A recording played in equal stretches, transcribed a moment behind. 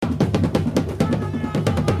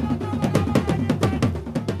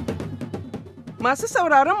Masu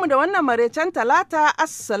sauraronmu da wannan maraicen talata,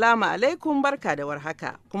 Assalamu alaikum barka da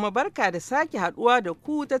warhaka, kuma barka da sake haduwa da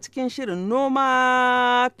ku ta cikin shirin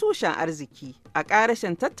noma tushen arziki. A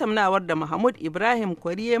ƙarashin tattaunawar da Mahmud Ibrahim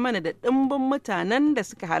Kwari ya mana da ɗimbin mutanen da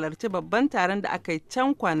suka halarci babban taron da aka yi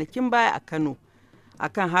can kwanakin baya a Kano.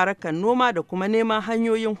 Akan harkar noma da kuma neman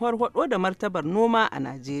hanyoyin farfaɗo da martabar noma a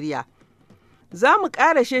Najeriya. Za mu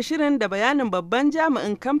ƙarashe shirin da bayanin babban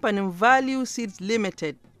jami'in kamfanin Value Seeds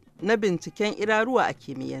Limited na binciken iraruwa a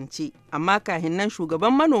kimiyyance, amma kahin nan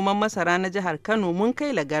shugaban manoman masara na jihar Kano mun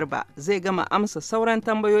kai Garba zai gama amsa sauran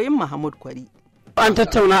tambayoyin Mahmud Kwari. An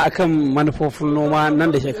tattauna akan manufofin noma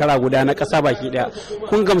nan da shekara guda na ƙasa baki ɗaya.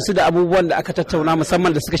 Kun gamsu da abubuwan da aka tattauna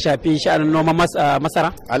musamman da suka shafi sha'anin noma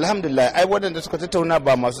masara? Alhamdulillah, ai waɗanda suka tattauna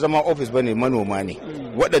ba masu zama ofis bane, manoma ne.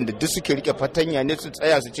 Waɗanda duk suke rike fatanya ne su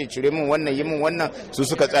tsaya su ce cire min wannan yi min wannan, su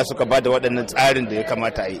suka tsaya suka bada waɗannan tsarin da ya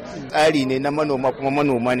kamata a yi. Tsari ne na manoma kuma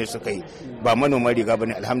manoma ne suka yi, ba manoma riga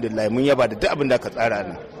bane. Alhamdulillah, mun yaba da duk abin da aka tsara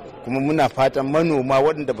nan. Kuma muna fatan manoma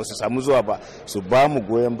waɗanda ba su samu zuwa ba su ba mu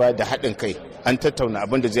goyon baya da haɗin kai, an tattauna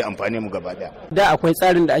abin da zai amfane mu gaba ɗaya. Da akwai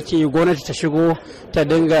tsarin da ake gwamnati ta shigo ta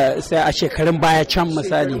dinga sai a shekarun baya can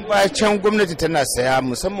misali. Baya can gwamnati tana saya,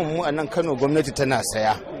 musamman mu a nan Kano gwamnati tana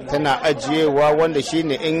saya. Tana ajiyewa wanda shi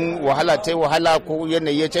ne in wahala ta yi wahala ko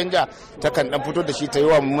yanayi ya canja takan dan fito da shi ta yi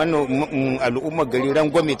wa al'ummar gari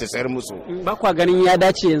rangwame ta sayar musu. Ba kwa ganin ya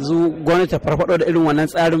dace yanzu gwamnati ta farfado da irin wannan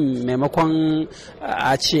tsarin maimakon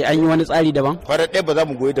a ce an yi wani tsari daban? Farar ɗaya ba za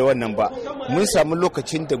mu goyi da wannan ba. Mun samu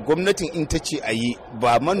lokacin da gwamnatin in ta ce a yi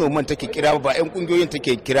ba manoman take kira ba 'yan kungiyoyin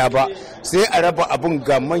take kira ba, sai a raba abun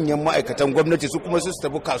ga manyan ma'aikatan gwamnati su kuma su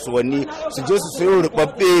tafi kasuwanni su je su sayo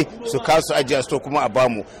rubabbe su kasu ajiya su kuma a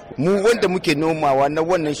bamu. Mu wanda muke nomawa na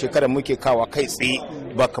wannan shekarar muke kawa kai tsaye,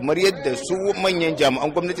 ba kamar yadda su manyan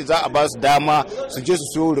jami'an gwamnati za a ba su dama su je su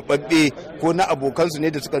siyo rubabbe ko na abokansu ne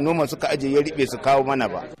da suka noma suka aje ya riɓe su kawo mana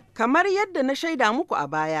ba. Kamar yadda na shaida muku a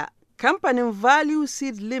baya, kamfanin Value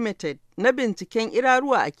Seed Limited na binciken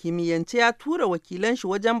iraruwa a kimiyyance ya tura wakilan shi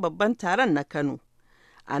wajen babban taron na Kano.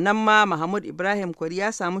 A nan ma Mahmud Ibrahim Kwari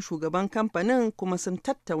ya samu shugaban kamfanin kuma sun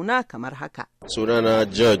tattauna kamar haka. Sunana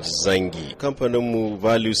George Zangi. Kamfaninmu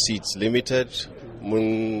Value Seeds Limited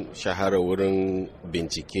mun shahara wurin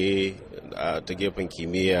bincike ta gefen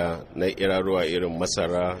kimiyya na iraruwa irin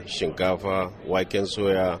masara, shinkafa, waken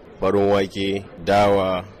soya, farin wake,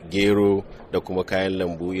 dawa, gero da kuma kayan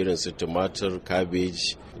lambu irin su tumatur,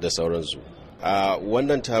 cabbage da sauransu. A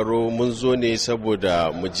wannan taro mun zo ne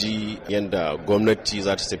saboda mu ji yadda gwamnati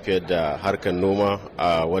za ta tafiyar da harkar noma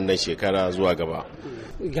a wannan shekara zuwa gaba.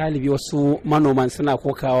 Galibi wasu manoman suna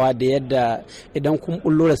kokawa da yadda idan kun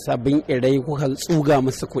bullo da sabbin irai kuka tsuga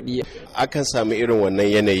musu kuɗi. Akan samu irin wannan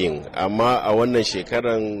yanayin, amma a wannan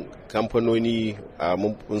shekaran kamfanoni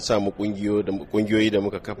mun samu kungiyoyi da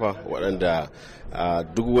muka kafa waɗanda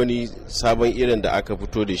duk wani sabon irin da aka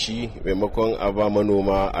fito da shi maimakon a ba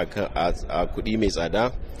manoma a kuɗi mai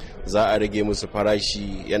tsada, za a rage musu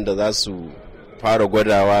farashi yadda za su fara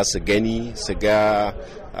gwadawa su gani su ga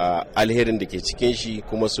alherin da ke cikin shi,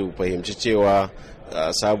 kuma su fahimci cewa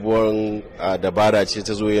sabuwar dabara ce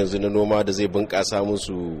ta zo yanzu na noma da zai bunƙasa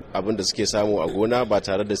musu abin da suke samu a gona ba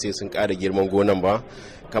tare da sai sun ƙara girman gonan ba,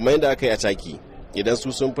 kamar yadda aka yi a taki. Idan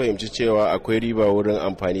su sun fahimci cewa akwai riba wurin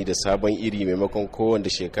amfani da sabon iri maimakon kowanne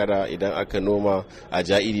shekara idan aka noma a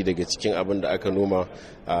ja iri daga cikin abin da aka noma,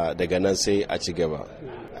 daga nan sai a ci gaba.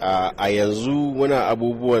 A yanzu muna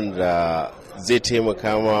abubuwan da zai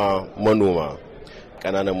taimaka ma manoma,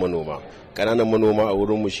 ƙananan manoma a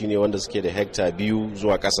wurinmu shine wanda suke da hekta 2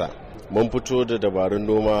 zuwa ƙasa. Mun fito da dabarun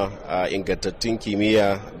noma a ingantattun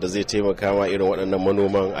kimiyya da zai taimaka ma irin waɗannan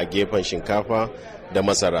manoman a gefen shinkafa da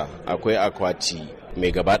masara. Akwai akwati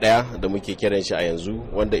mai gaba ɗaya da muke kiran shi a yanzu,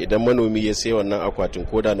 wanda idan manomi ya sai wannan akwatin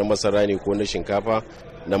koda na masara ne ko na shinkafa,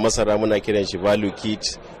 na masara muna kiran shi value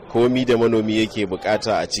kit. Komi da manomi yake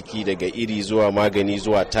bukata a ciki, daga iri zuwa magani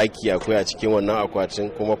zuwa taki, akwai a cikin wannan akwatin,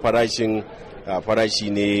 kuma farashi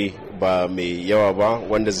ne ba mai yawa ba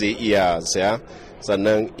wanda zai iya saya.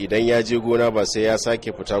 Sannan idan ya je gona ba sai ya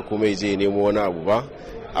sake fita kuma ya je nemo wani abu ba.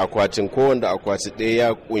 Akwatin kowanne akwati ɗaya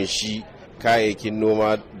ya kunshi kayayyakin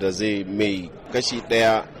noma da zai mai kashi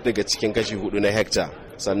ɗaya daga cikin kashi 4 na hekta.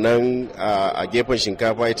 Sannan a gefen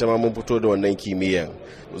shinkafa ita ma mun fito da wannan kimiyyan.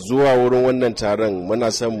 Zuwa wurin wannan taron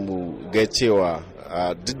muna son mu ga cewa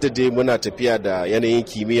duk da dai muna tafiya da yanayin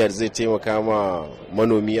kimiyyar zai taimaka ma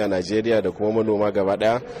manomi a Najeriya da kuma manoma gaba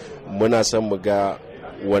daya, muna son mu ga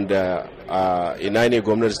wanda ina ne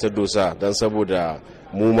gwamnati ta dosa don saboda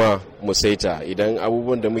mu ma mu saita. Idan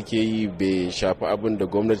abubuwan da muke yi bai shafi abin da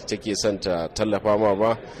gwamnati take son ta tallafa ma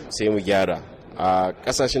ba, sai mu gyara. a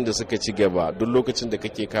kasashen da suka ci gaba duk lokacin da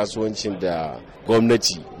kake kasuwancin da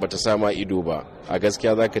gwamnati bata sama ido ba a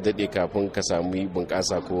gaskiya zaka daɗe kafin ka samu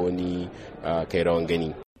bunƙasa ko wani kai rawan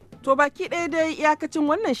gani. To baki ɗaya dai iyakacin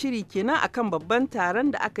wannan shiri kenan akan babban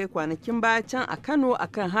taron da aka yi kwanakin baya can a Kano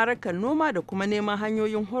akan harkar noma da kuma neman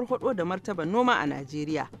hanyoyin horhoɗo da martaban noma a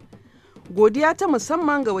Najeriya. Godiya ta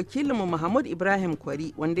musamman ga wakilinmu Mahmud Ibrahim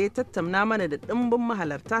Kwari wanda ya tattauna mana da ɗimbin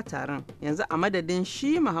mahalarta taron. Yanzu a madadin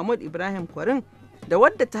shi Mahmud Ibrahim Kwarin da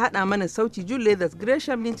wadda ta haɗa mana sauti Julius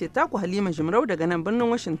Gresham ce taku Halima Jimrau daga nan birnin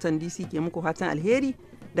Washington DC ke muku fatan alheri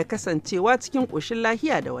da kasancewa cikin ƙoshin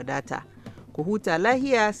lahiya da wadata. Ku huta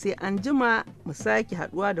lahiya sai an jima mu sake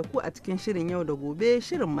haɗuwa da ku a cikin shirin yau da gobe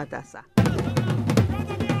shirin matasa.